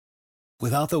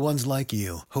Without the ones like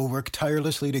you, who work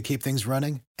tirelessly to keep things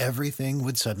running, everything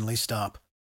would suddenly stop.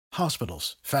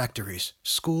 Hospitals, factories,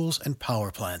 schools, and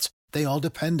power plants, they all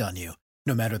depend on you.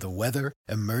 No matter the weather,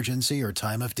 emergency, or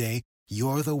time of day,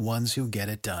 you're the ones who get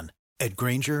it done. At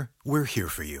Grainger, we're here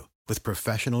for you with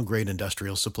professional-grade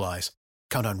industrial supplies.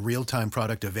 Count on real-time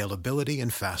product availability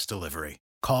and fast delivery.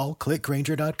 Call, click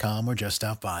Grainger.com, or just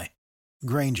stop by.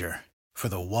 Grainger, for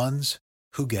the ones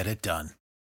who get it done.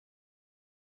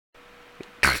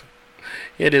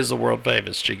 It is the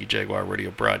world-famous Jiggy Jaguar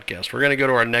radio broadcast. We're going to go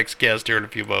to our next guest here in a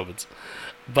few moments.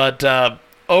 But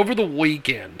over the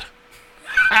weekend,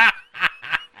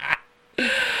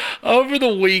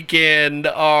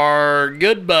 our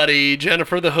good buddy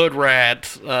Jennifer the Hood Rat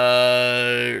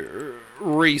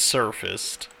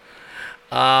resurfaced.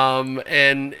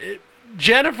 And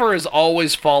Jennifer is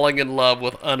always falling in love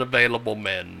with unavailable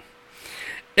men.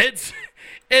 It's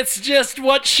just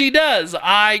what she does.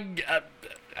 I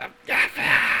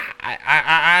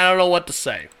don't know what to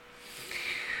say.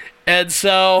 And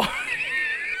so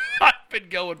I've been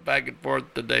going back and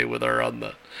forth today with her on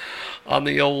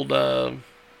the old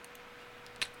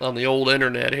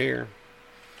internet here,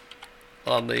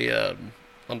 on the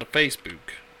Facebook.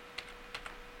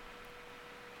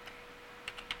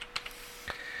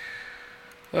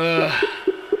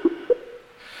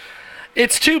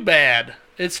 It's too bad.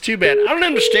 It's too bad. I don't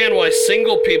understand why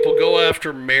single people go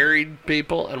after married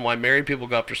people and why married people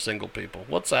go after single people.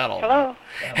 What's that all about?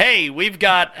 Hello. Hey, we've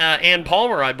got Ann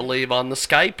Palmer, I believe, on the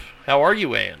Skype. How are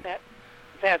you, Ann?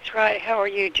 That's right. How are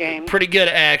you, James? Pretty good,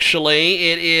 actually.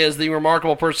 It is the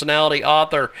remarkable personality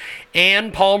author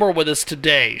Ann Palmer with us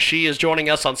today. She is joining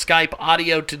us on Skype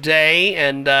audio today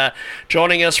and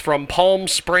joining us from Palm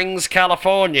Springs,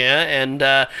 California.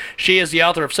 And she is the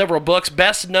author of several books,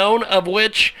 best known of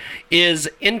which is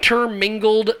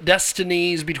Intermingled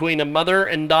Destinies Between a Mother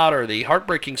and Daughter, the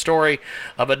heartbreaking story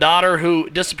of a daughter who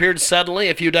disappeared suddenly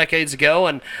a few decades ago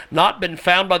and not been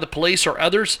found by the police or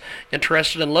others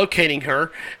interested in locating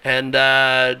her. And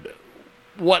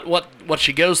what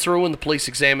she goes through when the police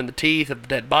examine the teeth of the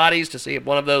dead bodies to see if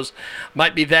one of those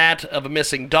might be that of a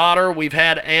missing daughter. We've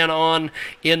had Ann on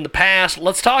in the past.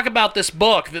 Let's talk about this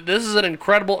book. This is an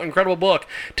incredible book.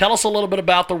 Tell us a little bit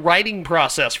about the writing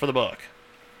process for the book.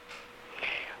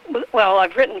 Well,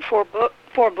 I've written four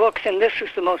books, and this is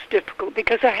the most difficult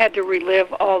because I had to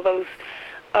relive all those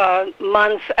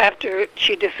months after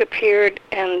she disappeared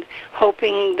and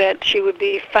hoping that she would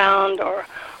be found or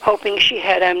hoping she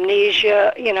had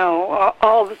amnesia, you know,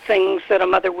 all the things that a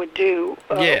mother would do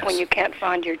Yes. when you can't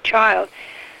find your child.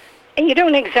 And you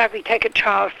don't exactly take a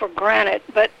child for granted,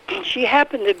 but she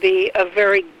happened to be a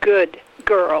very good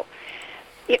girl.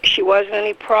 She wasn't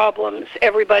any problems.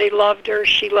 Everybody loved her.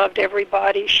 She loved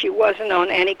everybody. She wasn't on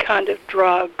any kind of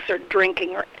drugs or drinking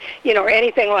or, you know, or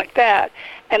anything like that.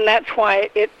 And that's why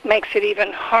it makes it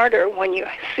even harder when you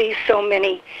see so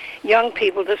many young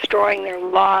people destroying their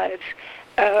lives.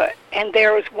 And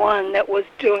there was one that was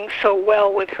doing so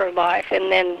well with her life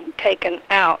and then taken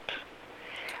out.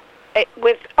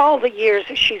 With all the years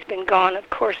that she's been gone, of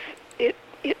course,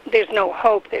 there's no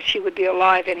hope that she would be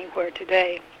alive anywhere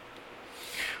today.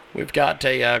 We've got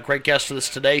a great guest with us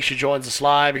today. She joins us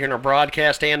live here in our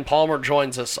broadcast. Ann Palmer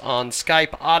joins us on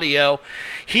Skype audio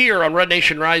here on Red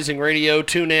Nation Rising Radio,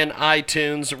 TuneIn,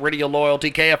 iTunes, Radio Loyalty,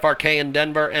 KFRK in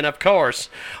Denver, and, of course,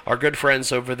 our good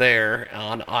friends over there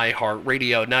on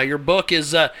iHeartRadio. Now, your book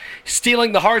is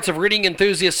stealing the hearts of reading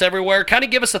enthusiasts everywhere. Kind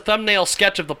of give us a thumbnail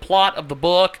sketch of the plot of the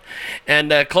book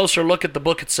and a closer look at the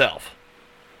book itself.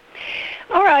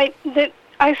 All right.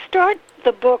 I start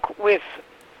the book with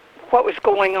what was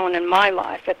going on in my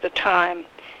life at the time,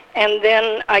 and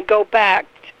then I go back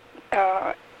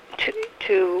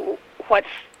to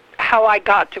how I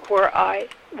got to where I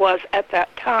was at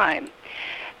that time.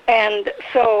 And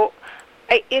so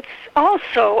it's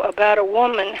also about a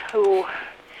woman who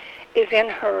is in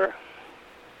her,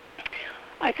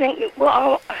 I think,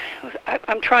 well,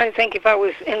 I'm trying to think if I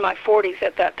was in my 40s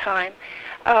at that time.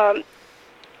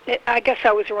 I guess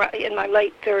I was around in my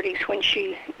late 30s when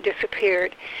she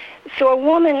disappeared. So a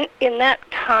woman in that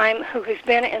time who has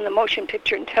been in the motion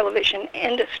picture and television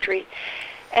industry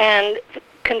and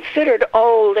considered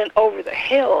old and over the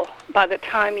hill by the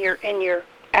time you're in your,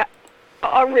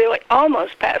 really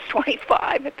almost past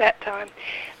 25 at that time.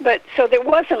 But so there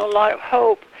wasn't a lot of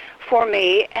hope for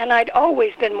me, and I'd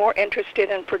always been more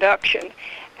interested in production.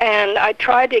 And I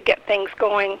tried to get things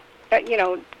going,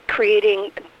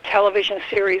 creating television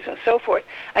series and so forth.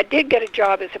 I did get a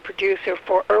job as a producer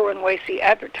for Irwin Wasey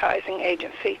Advertising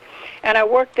Agency, and I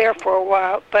worked there for a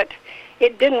while, but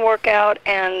it didn't work out,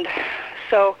 and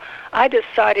so I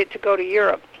decided to go to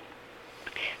Europe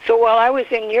So while I was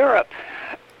in Europe,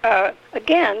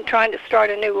 again, trying to start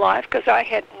a new life, because I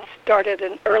had started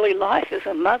an early life as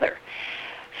a mother.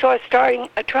 So I was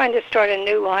trying to start a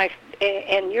new life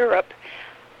in Europe,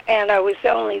 and I was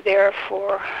only there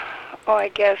for, I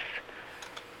guess,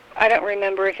 I don't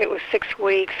remember if it was 6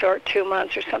 weeks or 2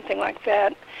 months or something like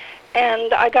that.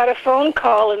 And I got a phone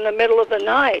call in the middle of the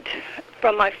night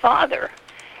from my father.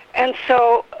 And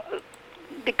so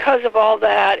because of all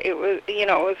that, it was, it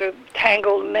was a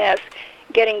tangled mess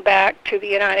getting back to the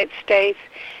United States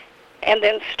and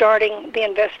then starting the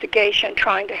investigation,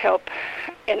 trying to help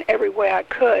in every way I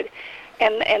could.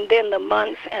 And then the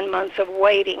months and months of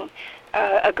waiting.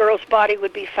 A girl's body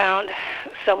would be found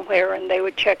somewhere, and they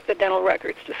would check the dental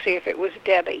records to see if it was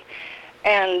Debbie,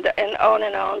 and on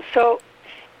and on. So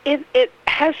it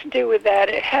has to do with that.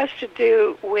 It has to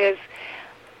do with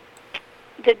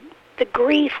the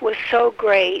grief was so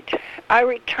great. I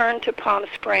returned to Palm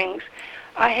Springs.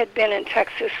 I had been in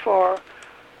Texas for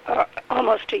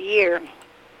almost a year.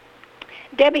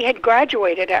 Debbie had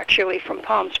graduated, actually, from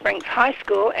Palm Springs High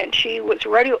School, and she was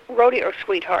rodeo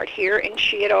sweetheart here, and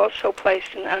she had also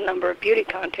placed in a number of beauty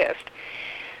contests.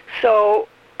 So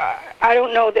I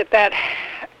don't know that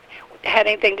had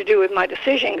anything to do with my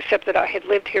decision, except that I had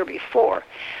lived here before.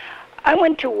 I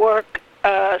went to work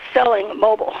selling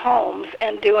mobile homes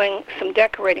and doing some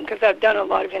decorating, because I've done a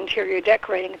lot of interior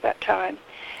decorating at that time.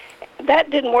 That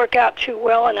didn't work out too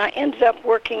well, and I ended up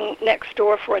working next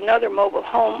door for another mobile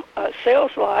home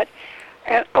sales lot.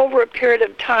 And over a period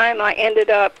of time, I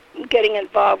ended up getting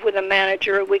involved with a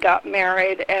manager. We got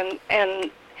married, and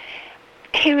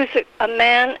he was a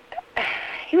man.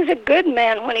 He was a good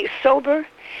man when he's sober,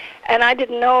 and I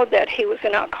didn't know that he was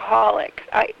an alcoholic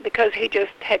because he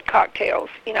just had cocktails,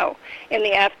 in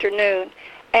the afternoon.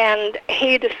 And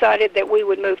he decided that we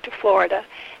would move to Florida,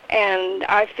 and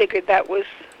I figured that was,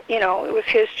 it was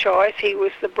his choice. He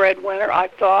was the breadwinner, I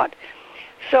thought.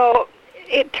 So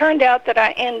it turned out that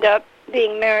I ended up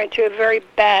being married to a very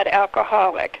bad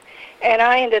alcoholic, and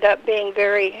I ended up being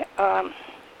very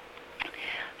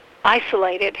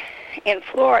isolated in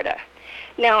Florida.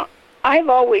 Now, I've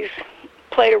always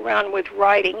played around with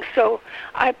writing, so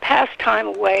I passed time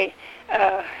away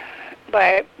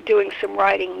by doing some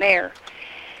writing there.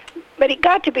 But it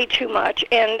got to be too much,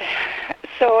 and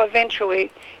so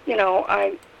eventually,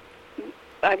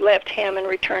 I left him and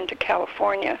returned to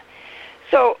California.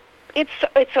 So it's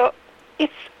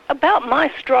about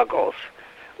my struggles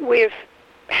with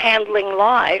handling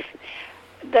life.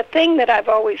 The thing that I've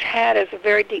always had is a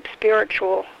very deep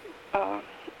spiritual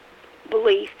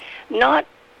belief, not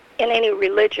in any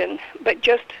religion, but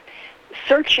just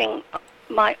searching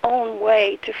my own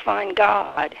way to find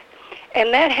God.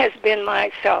 And that has been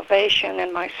my salvation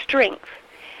and my strength.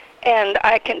 And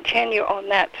I continue on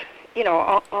that,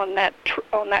 on that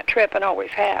trip, and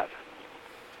always have.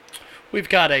 We've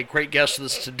got a great guest with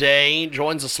us today.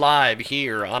 Joins us live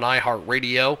here on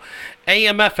iHeartRadio,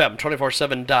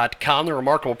 AMFM247.com. The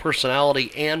remarkable personality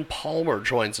Ann Palmer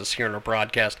joins us here in our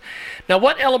broadcast. Now,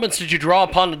 what elements did you draw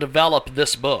upon to develop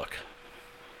this book?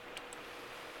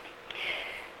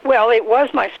 Well, it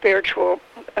was my spiritual.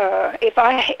 If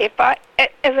I,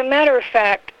 as a matter of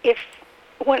fact,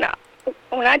 when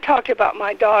I talked about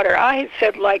my daughter, I had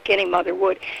said, like any mother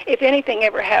would, if anything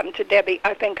ever happened to Debbie,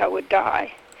 I think I would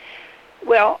die.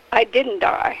 Well, I didn't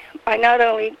die. I not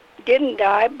only didn't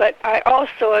die, but I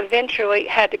also eventually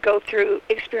had to go through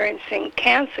experiencing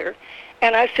cancer,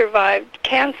 and I survived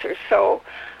cancer. So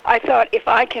I thought, if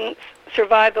I can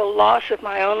survive the loss of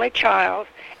my only child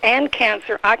and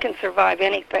cancer, I can survive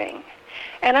anything.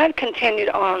 And I've continued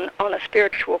on a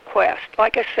spiritual quest.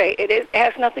 Like I say, it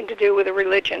has nothing to do with a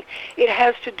religion. It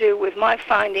has to do with my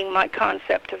finding my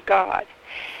concept of God.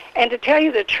 And to tell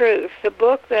you the truth, the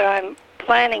book that I'm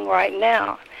planning right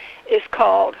now is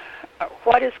called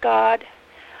What is God?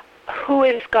 Who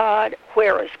is God?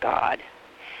 Where is God?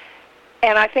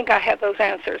 And I think I have those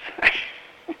answers.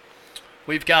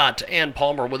 We've got Ann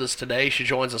Palmer with us today. She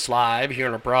joins us live here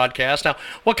in our broadcast. Now,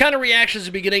 what kind of reactions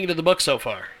have you been getting to the book so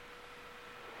far?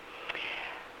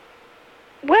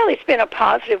 Well, it's been a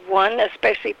positive one,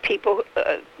 especially people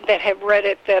that have read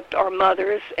it that are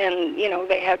mothers, and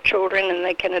they have children, and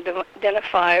they can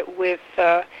identify with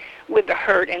the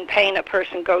hurt and pain a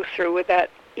person goes through with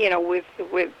that, with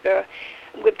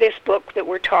this book that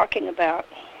we're talking about.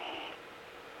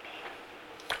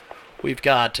 We've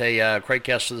got a great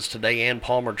guest with us today. Ann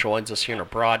Palmer joins us here in our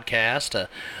broadcast.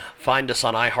 Find us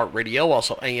on iHeartRadio,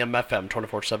 also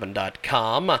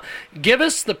AMFM247.com. Give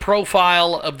us the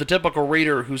profile of the typical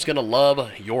reader who's going to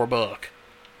love your book.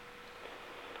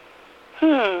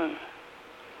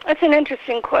 That's an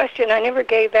interesting question. I never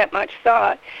gave that much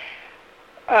thought.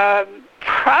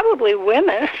 Probably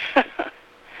women.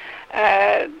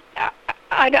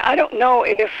 I don't know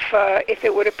if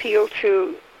it would appeal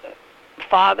to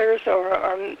fathers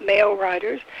or male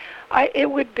writers. I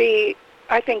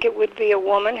think it would be a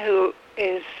woman who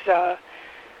is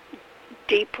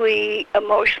deeply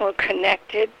emotionally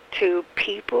connected to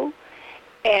people,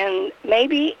 and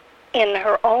maybe in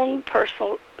her own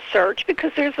personal search,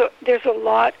 because there's a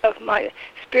lot of my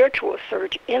spiritual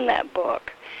search in that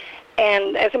book.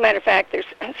 And as a matter of fact, there's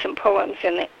some poems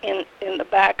in the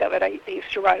back of it. I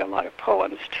used to write a lot of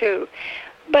poems too.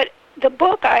 But the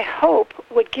book, I hope,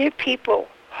 would give people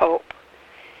hope.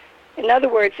 In other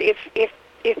words, if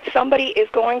somebody is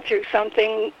going through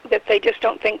something that they just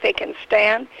don't think they can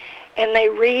stand, and they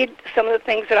read some of the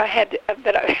things that I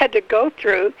had to go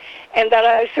through, and that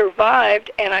I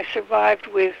survived, and I survived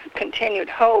with continued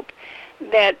hope,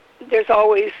 that there's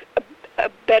always a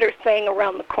better thing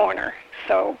around the corner.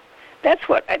 So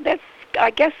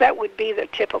I guess that would be the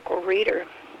typical reader.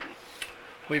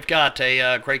 We've got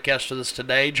a great guest with us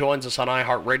today. Joins us on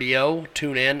iHeartRadio,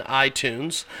 TuneIn,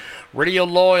 iTunes, Radio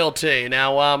Loyalty.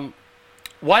 Now,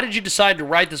 why did you decide to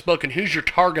write this book, and who's your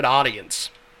target audience?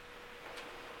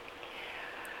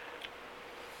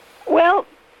 Well,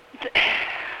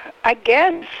 I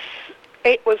guess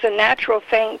it was a natural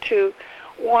thing to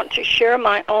want to share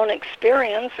my own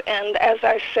experience, and as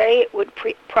I say, it would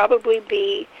probably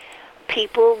be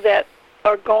people that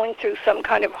are going through some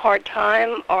kind of hard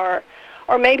time, or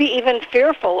maybe even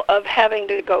fearful of having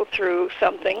to go through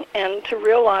something, and to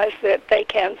realize that they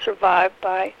can survive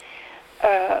by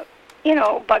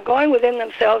going within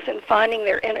themselves and finding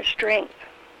their inner strength.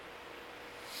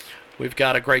 We've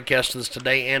got a great guest with us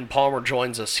today. Ann Palmer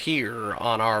joins us here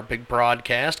on our big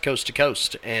broadcast, Coast to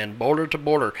Coast and Border to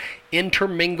Border.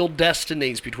 Intermingled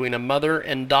destinies between a mother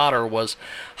and daughter was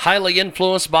highly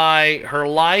influenced by her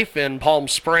life in Palm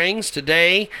Springs.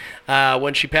 Today,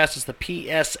 when she passes the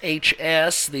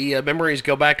PSHS, the memories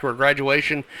go back to her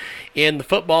graduation in the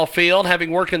football field.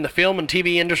 Having worked in the film and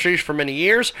TV industries for many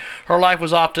years, her life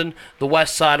was often the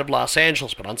west side of Los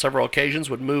Angeles, but on several occasions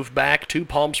would move back to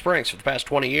Palm Springs. For the past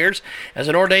 20 years, as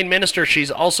an ordained minister,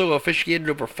 she's also officiated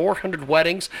over 400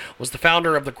 weddings, was the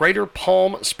founder of the Greater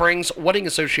Palm Springs Wedding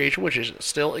Association, which is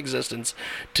still in existence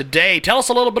today. Tell us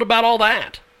a little bit about all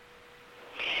that.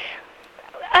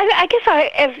 I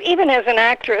guess even as an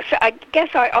actress, I guess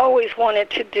I always wanted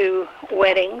to do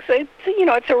weddings.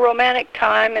 It's a romantic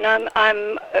time, and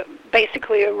I'm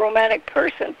basically a romantic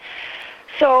person.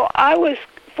 So I was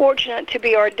fortunate to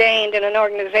be ordained in an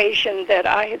organization that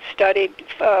I had studied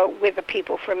with the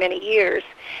people for many years,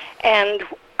 and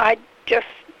I just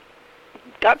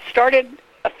got started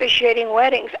officiating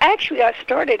weddings. Actually, I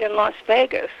started in Las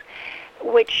Vegas,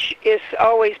 which is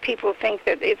always, people think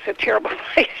that it's a terrible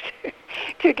place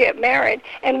to get married.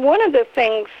 And one of the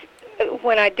things,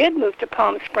 when I did move to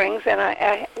Palm Springs, and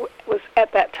I was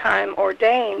at that time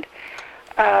ordained,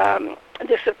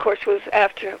 this of course was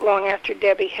long after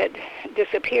Debbie had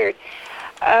disappeared,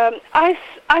 I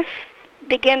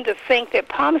began to think that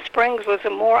Palm Springs was a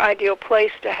more ideal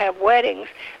place to have weddings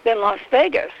than Las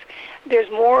Vegas. There's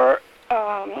more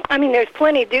there's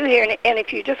plenty to do here, and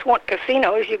if you just want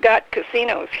casinos, you've got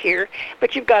casinos here,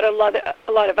 but you've got a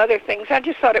lot of other things. I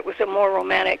just thought it was a more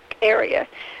romantic area.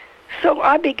 So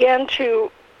I began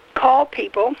to call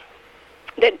people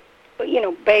that,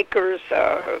 bakers,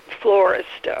 florists,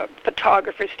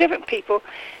 photographers, different people,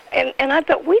 and I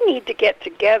thought we need to get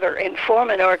together and form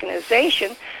an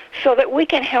organization so that we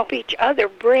can help each other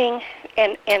bring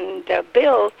and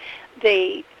build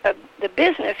the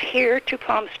business here to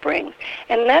Palm Springs.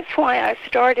 And that's why I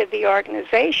started the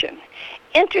organization.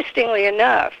 Interestingly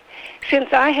enough,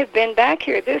 since I have been back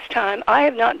here this time, I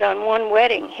have not done one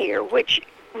wedding here, which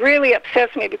really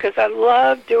upsets me because I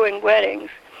love doing weddings.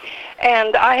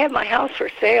 And I have my house for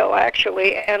sale,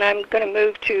 actually, and I'm going to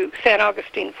move to San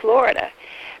Augustine, Florida,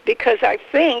 because I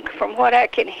think, from what I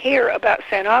can hear about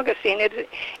San Augustine, it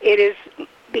is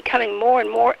becoming more and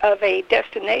more of a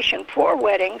destination for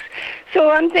weddings.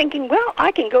 So I'm thinking, well,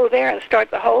 I can go there and start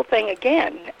the whole thing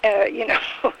again.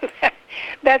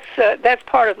 That's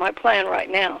part of my plan right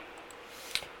now.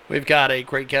 We've got a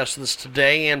great guest with us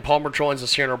today. Ann Palmer joins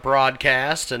us here in our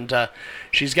broadcast, and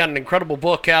she's got an incredible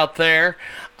book out there.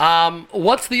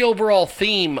 What's the overall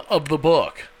theme of the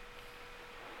book?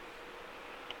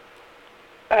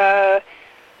 Well,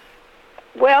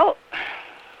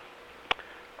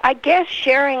 I guess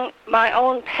sharing my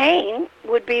own pain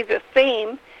would be the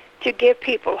theme, to give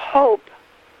people hope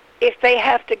if they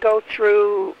have to go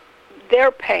through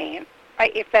their pain,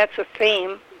 if that's a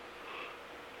theme.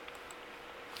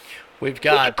 We've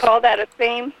got. Would you call that a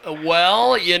theme?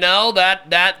 Well,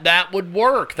 that would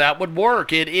work. That would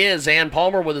work. It is Ann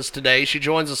Palmer with us today. She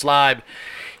joins us live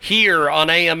here on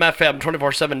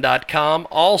AMFM247.com.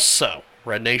 Also,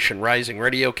 Red Nation Rising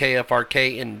Radio,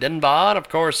 KFRK in Denver, and of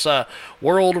course,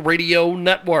 World Radio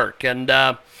Network. And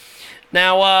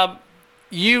now,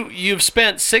 you've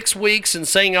spent 6 weeks in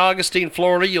St. Augustine,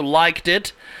 Florida. You liked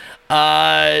it.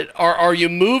 Are you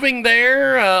moving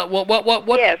there?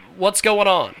 Yes. What's going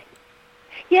on?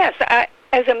 Yes,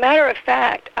 as a matter of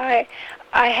fact, I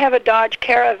have a Dodge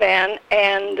Caravan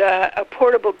and a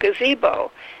portable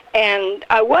gazebo, and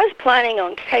I was planning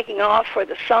on taking off for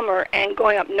the summer and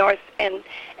going up north and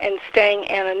staying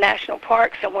in a national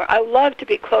park somewhere. I love to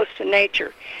be close to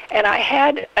nature, and I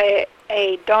had a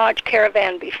Dodge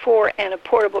Caravan before and a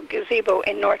portable gazebo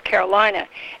in North Carolina,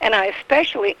 and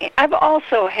I've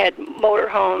also had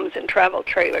motorhomes and travel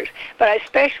trailers, but I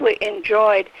especially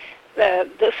enjoyed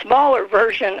the smaller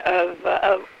version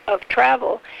of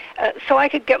travel, so I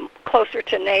could get closer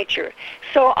to nature.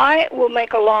 So I will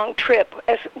make a long trip.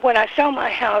 When I sell my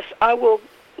house, I will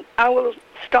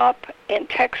stop in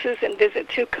Texas and visit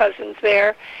 2 cousins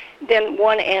there, then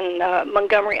one in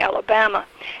Montgomery, Alabama,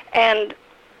 and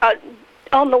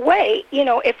on the way,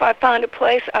 if I find a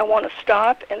place I want to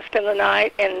stop and spend the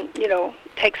night and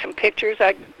take some pictures.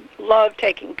 I love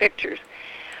taking pictures.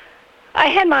 I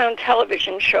had my own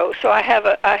television show, so I have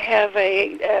a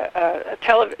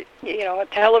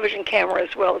television camera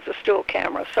as well as a still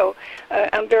camera. So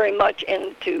I'm very much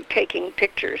into taking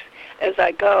pictures as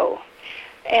I go,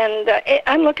 and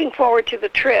I'm looking forward to the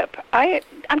trip.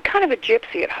 I'm kind of a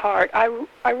gypsy at heart. I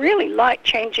really like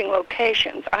changing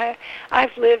locations.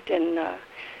 I've lived in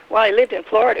I lived in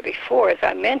Florida before, as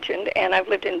I mentioned, and I've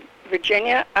lived in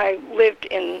Virginia. I lived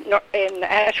in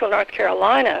Asheville, North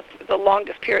Carolina. The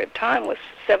longest period of time was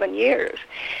 7 years,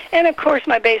 and of course,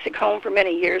 my basic home for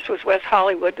many years was West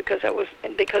Hollywood because of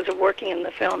working in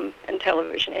the film and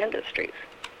television industries.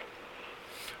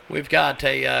 We've got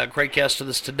a great guest with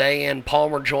us today, and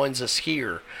Palmer joins us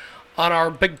here on our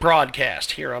big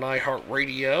broadcast here on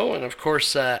iHeartRadio, and of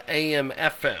course,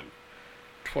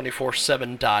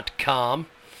 AMFM247.com.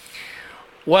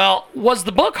 Well, was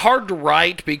the book hard to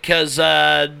write? Because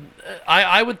I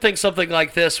would think something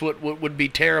like this would be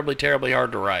terribly, terribly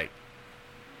hard to write.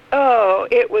 Oh,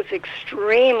 it was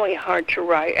extremely hard to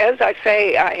write. As I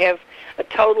say, I have a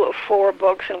total of 4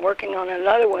 books and working on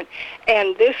another one.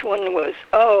 And this one was,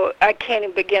 I can't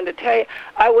even begin to tell you.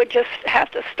 I would just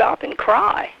have to stop and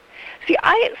cry. See,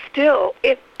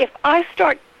 if I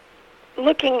start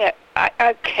looking at,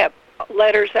 I've kept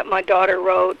letters that my daughter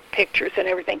wrote, pictures and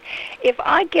everything. If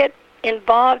I get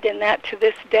involved in that to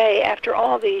this day, after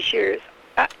all these years,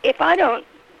 if I don't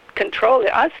control it,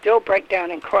 I still break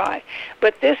down and cry.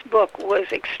 But this book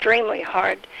was extremely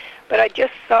hard, but I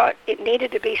just thought it needed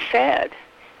to be said.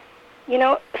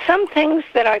 Some things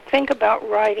that I think about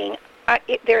writing,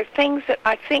 there are things that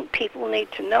I think people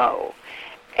need to know.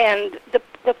 And the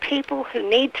people who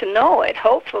need to know it,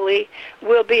 hopefully,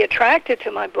 will be attracted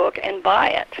to my book and buy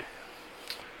it.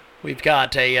 We've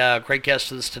got a great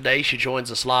guest with us today. She joins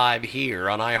us live here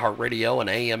on iHeartRadio and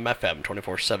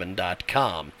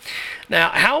AMFM247.com. Now,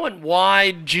 how and why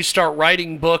did you start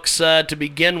writing books to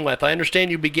begin with? I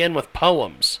understand you began with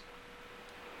poems.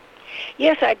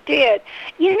 Yes, I did.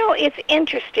 It's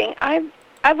interesting.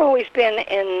 I've always been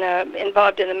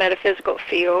involved in the metaphysical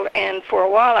field, and for a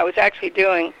while I was actually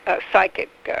doing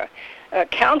psychic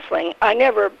counseling. I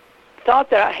never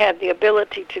thought that I had the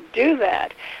ability to do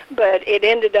that, but it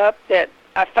ended up that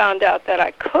I found out that I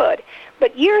could.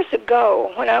 But years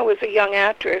ago, when I was a young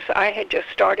actress, I had just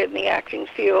started in the acting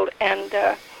field, and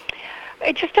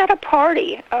just at a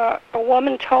party, a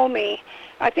woman told me,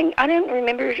 I think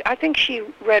she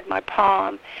read my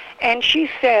palm, and she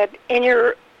said, in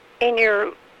your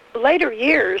later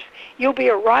years, you'll be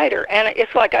a writer. And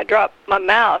it's like I dropped my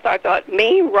mouth. I thought,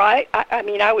 me, write? I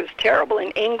mean, I was terrible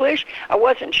in English. I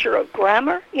wasn't sure of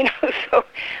grammar, so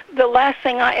the last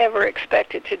thing I ever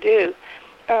expected to do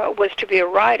was to be a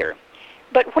writer.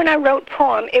 But when I wrote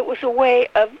poem, it was a way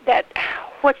of that,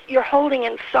 what you're holding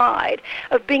inside,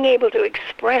 of being able to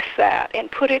express that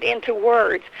and put it into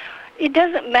words. It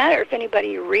doesn't matter if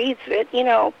anybody reads it.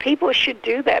 People should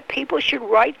do that. People should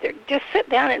just sit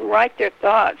down and write their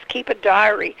thoughts. Keep a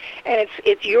diary, and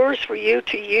it's yours for you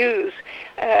to use,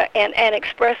 and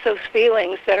express those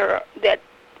feelings that are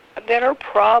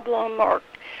problem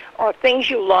or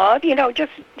things you love.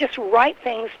 Just write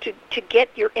things to get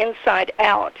your inside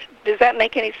out. Does that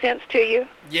make any sense to you?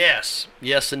 Yes,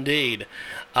 indeed.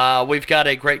 We've got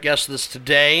a great guest with us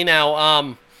today.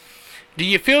 Now, do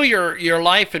you feel your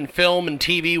life in film and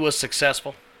TV was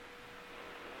successful?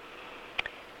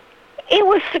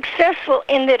 was successful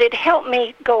in that it helped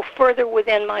me go further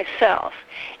within myself.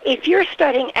 If you're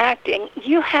studying acting,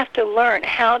 you have to learn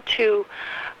how to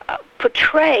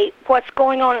portray what's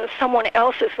going on in someone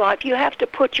else's life. You have to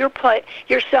put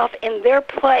yourself in their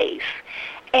place,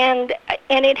 and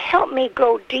it helped me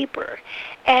go deeper.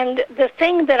 And the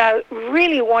thing that I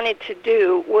really wanted to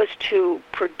do was to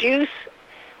produce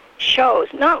shows.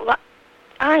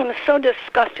 I am so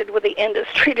disgusted with the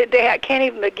industry today, I can't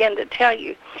even begin to tell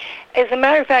you. As a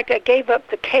matter of fact, I gave up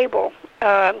the cable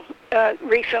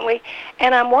recently,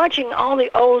 and I'm watching all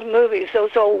the old movies,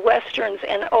 those old westerns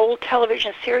and old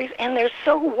television series, and they're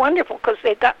so wonderful because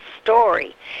they've got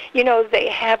story. You know, they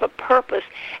have a purpose,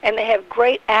 and they have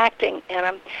great acting in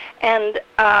them. And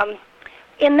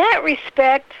in that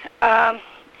respect,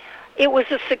 it was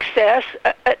a success.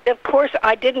 Of course,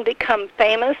 I didn't become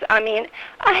famous. I mean,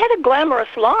 I had a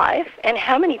glamorous life, and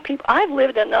how many people, I've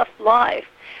lived enough life.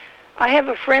 I have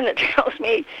a friend that tells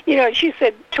me, you know, she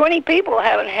said 20 people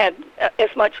haven't had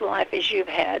as much life as you've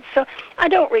had. So I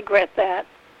don't regret that.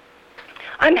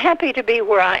 I'm happy to be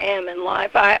where I am in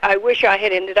life. I wish I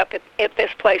had ended up at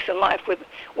this place in life with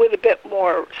a bit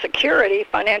more security,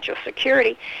 financial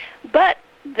security. But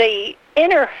the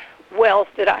inner wealth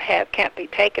that I have can't be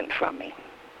taken from me.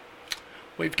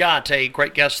 We've got a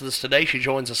great guest with us today. She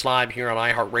joins us live here on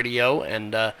iHeartRadio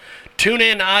and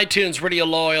TuneIn, iTunes, Radio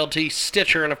Loyalty,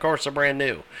 Stitcher, and of course a brand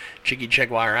new Jiggy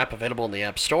Jaguar app available in the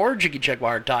App Store,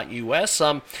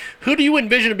 JiggyJaguar.us. Who do you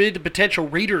envision to be the potential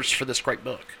readers for this great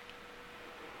book?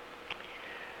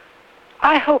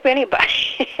 I hope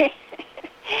anybody.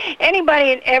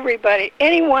 Anybody and everybody,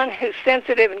 anyone who's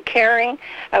sensitive and caring,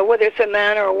 whether it's a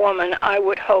man or a woman, I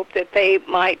would hope that they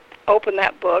might open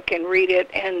that book and read it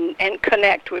and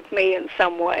connect with me in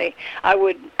some way. I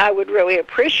would really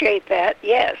appreciate that,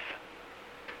 yes.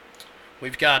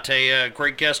 We've got a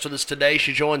great guest with us today.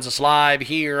 She joins us live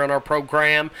here on our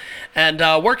program. And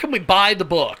where can we buy the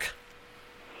book?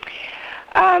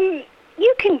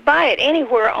 You can buy it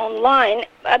anywhere online.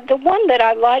 The one that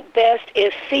I like best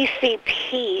is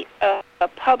CCP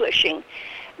Publishing.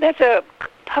 That's a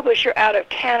publisher out of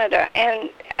Canada, and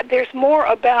there's more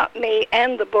about me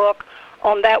and the book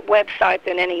on that website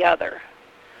than any other.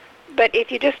 But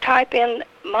if you just type in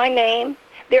my name,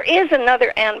 there is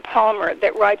another Ann Palmer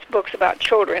that writes books about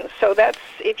children, so that's,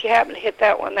 if you happen to hit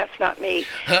that one, that's not me.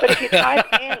 But if you type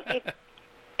in,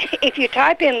 if you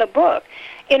type in the book,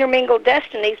 Intermingled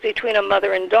Destinies Between a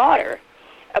Mother and Daughter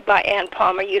by Ann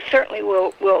Palmer, you certainly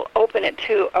will open it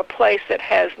to a place that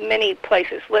has many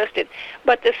places listed.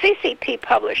 But the CCP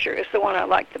publisher is the one I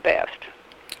like the best.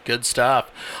 Good stuff.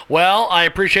 Well, I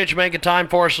appreciate you making time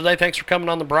for us today. Thanks for coming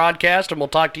on the broadcast, and we'll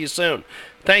talk to you soon.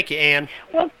 Thank you, Ann.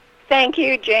 Well, thank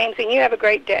you, James, and you have a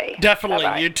great day. Definitely.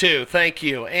 Bye-bye. You too. Thank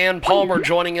you. Ann Palmer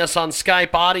joining us on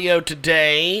Skype audio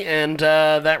today, and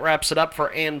that wraps it up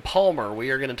for Ann Palmer.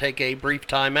 We are going to take a brief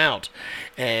time out,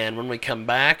 and when we come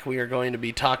back, we are going to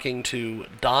be talking to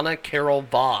Donna Carol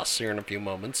Voss here in a few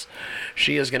moments.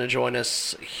 She is going to join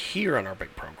us here on our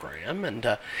big program,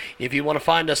 and if you want to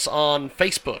find us on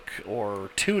Facebook or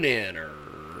TuneIn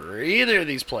or either of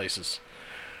these places,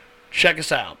 check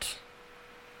us out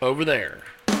over there.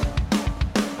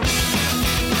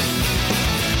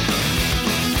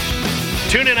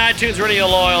 Tune in, iTunes, Radio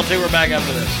Loyalty. We're back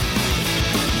after this.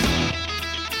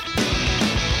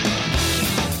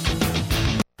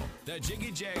 The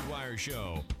Jiggy Jaguar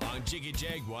Show on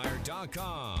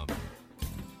JiggyJaguar.com.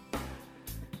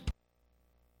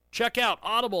 Check out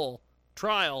Audible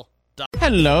Trial.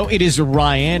 Hello, it is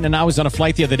Ryan, and I was on a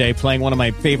flight the other day playing one of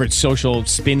my favorite social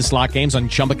spin slot games on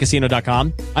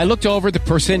ChumbaCasino.com. I looked over at the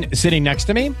person sitting next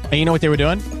to me, and you know what they were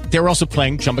doing? They were also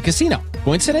playing Chumba Casino.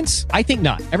 Coincidence? I think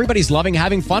not. Everybody's loving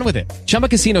having fun with it. Chumba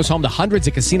Casino is home to hundreds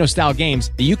of casino-style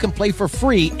games that you can play for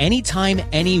free anytime,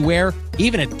 anywhere,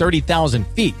 even at 30,000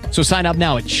 feet. So sign up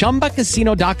now at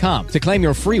ChumbaCasino.com to claim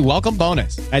your free welcome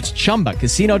bonus. That's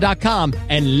ChumbaCasino.com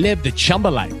and live the Chumba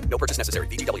life. No purchase necessary.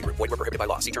 VGW. Void where prohibited by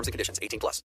law. See terms and conditions. 18+.